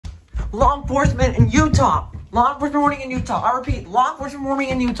Law enforcement in Utah. Law enforcement warning in Utah. I repeat, law enforcement warning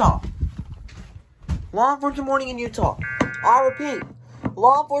in Utah. Law enforcement warning in Utah. I repeat,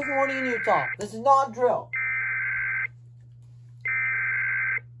 law enforcement warning in Utah. This is not a drill.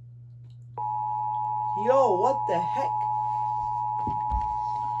 Yo, what the heck?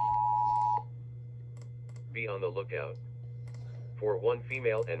 Be on the lookout for one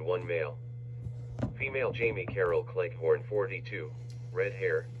female and one male. Female Jamie Carol Cleghorn, 42, red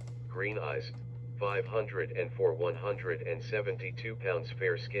hair, green eyes, 504 172 pounds,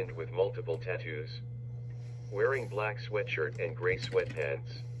 fair-skinned with multiple tattoos. Wearing black sweatshirt and gray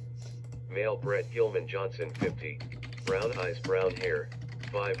sweatpants. Male Brett Gilman Johnson, 50, brown eyes, brown hair,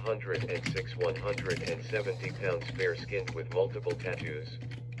 506 170 pounds, fair-skinned with multiple tattoos.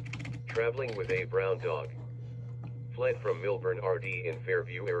 Traveling with a brown dog. Fled from Milburn RD in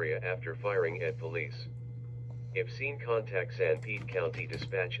Fairview area after firing at police. If seen, contact San Pete County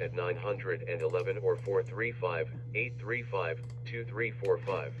Dispatch at 911 or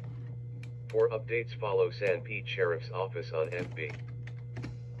 435-835-2345. For updates, follow San Pete Sheriff's Office on FB.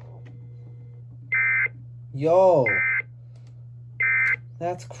 Yo.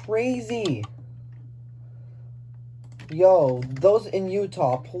 That's crazy. Yo, those in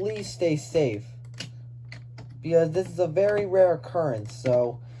Utah, please stay safe. Because this is a very rare occurrence,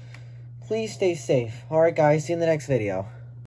 so please stay safe. Alright guys, see you in the next video.